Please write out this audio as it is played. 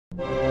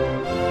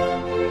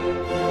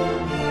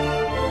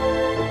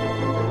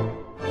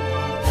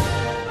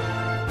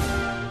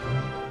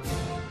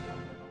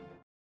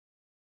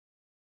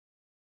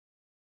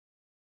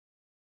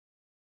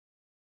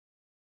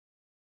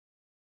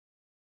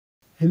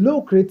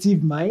Hello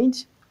creative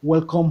mind,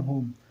 welcome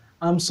home.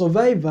 I'm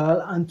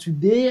Survival and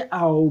today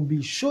I'll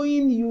be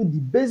showing you the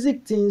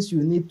basic things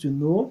you need to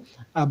know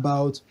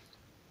about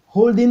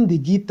holding the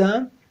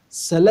guitar,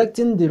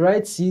 selecting the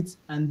right seat,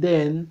 and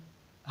then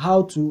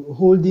how to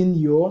holding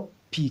your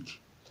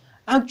pick.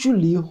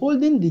 Actually,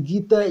 holding the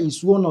guitar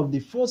is one of the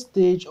first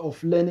stage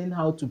of learning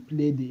how to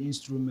play the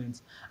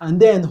instrument, and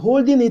then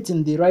holding it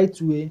in the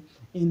right way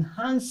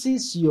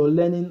enhances your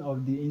learning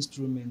of the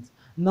instrument.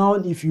 Now,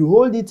 if you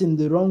hold it in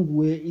the wrong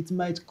way, it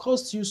might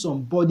cause you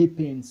some body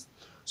pains.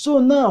 So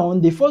now,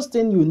 the first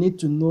thing you need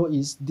to know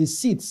is the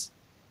seats,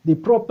 the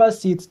proper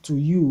seat to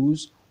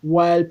use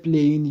while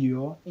playing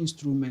your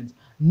instrument.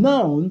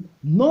 Now,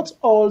 not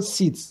all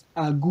seats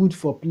are good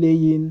for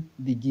playing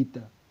the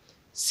guitar.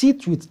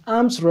 Seats with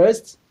arms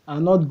rest are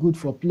not good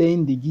for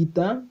playing the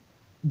guitar.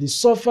 The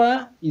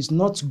sofa is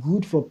not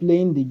good for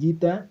playing the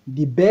guitar.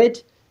 The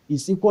bed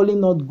is equally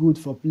not good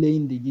for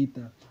playing the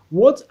guitar.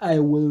 What I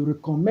will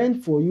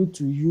recommend for you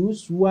to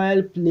use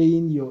while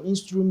playing your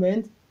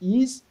instrument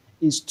is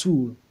a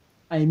stool.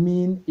 I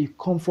mean a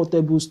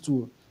comfortable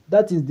stool.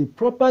 That is the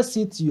proper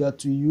seat you are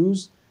to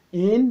use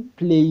in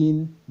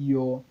playing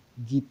your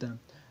guitar.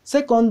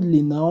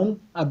 Secondly, now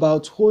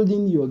about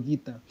holding your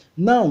guitar.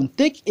 Now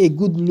take a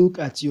good look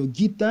at your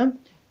guitar.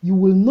 You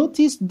will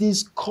notice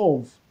this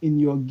curve in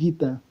your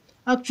guitar.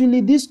 Actually,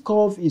 this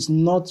curve is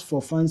not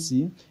for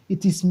fancy.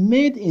 It is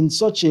made in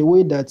such a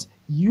way that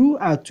you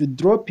are to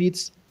drop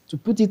it, to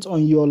put it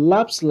on your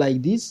laps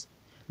like this.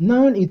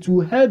 Now it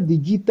will help the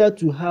guitar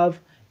to have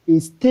a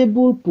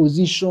stable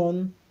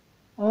position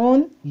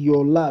on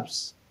your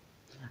laps.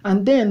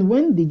 And then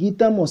when the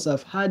guitar must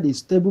have had a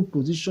stable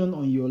position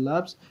on your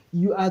laps,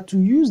 you are to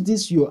use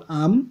this your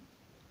arm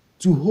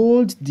to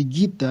hold the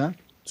guitar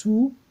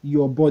to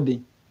your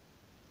body.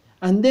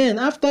 And then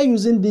after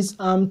using this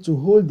arm to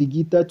hold the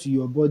guitar to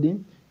your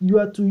body, you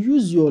are to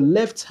use your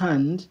left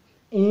hand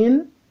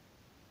in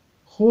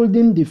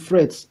holding the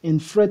frets, in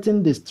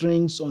fretting the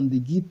strings on the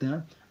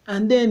guitar,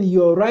 and then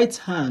your right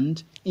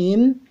hand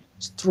in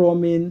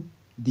strumming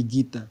the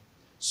guitar.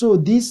 So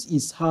this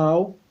is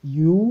how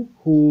you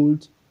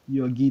hold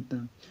your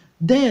guitar.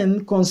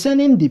 Then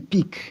concerning the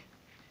pick,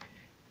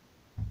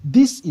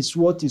 this is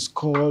what is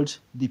called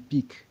the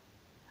pick.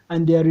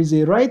 And there is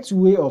a right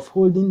way of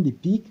holding the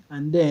pick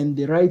and then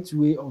the right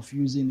way of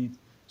using it.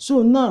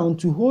 So now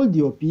to hold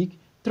your pick,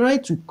 try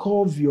to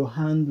curve your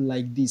hand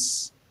like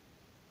this.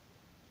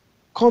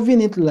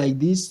 Curving it like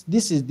this,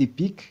 this is the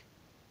pick.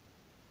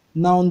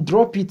 Now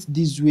drop it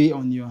this way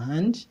on your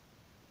hand,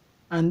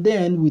 and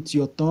then with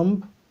your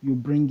thumb, you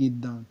bring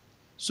it down.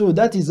 So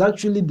that is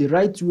actually the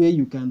right way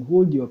you can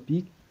hold your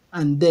pick,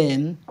 and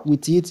then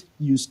with it,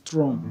 you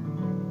strum.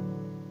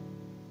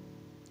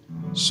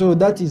 So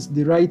that is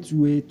the right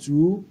way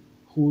to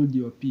hold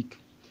your pick.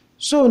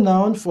 So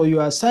now for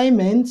your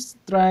assignments,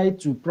 try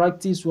to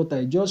practice what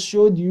I just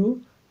showed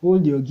you.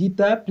 Hold your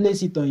guitar,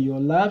 place it on your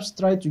laps,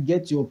 try to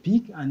get your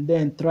pick, and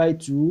then try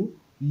to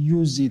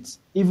use it.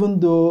 Even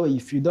though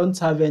if you don't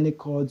have any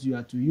chords, you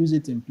have to use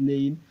it in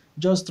playing.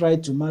 Just try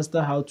to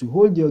master how to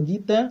hold your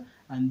guitar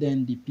and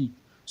then the pick.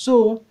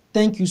 So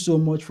thank you so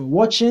much for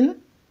watching.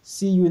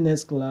 See you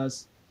next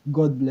class.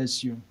 God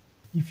bless you.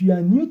 If you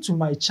are new to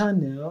my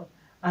channel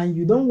and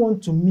you don't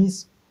want to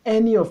miss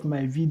any of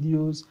my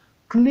videos,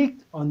 click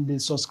on the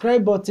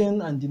subscribe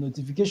button and the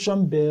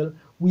notification bell.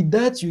 With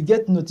that, you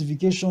get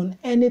notification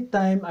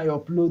anytime I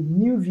upload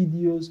new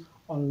videos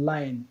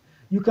online.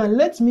 You can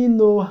let me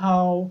know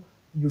how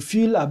you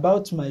feel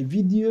about my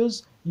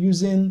videos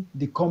using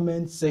the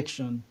comment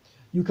section.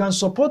 You can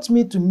support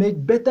me to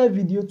make better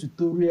video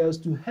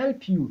tutorials to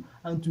help you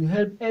and to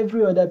help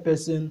every other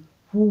person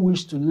who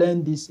wish to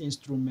learn this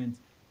instrument.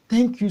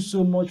 Thank you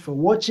so much for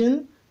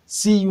watching.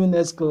 See you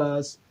next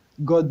class.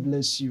 God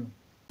bless you.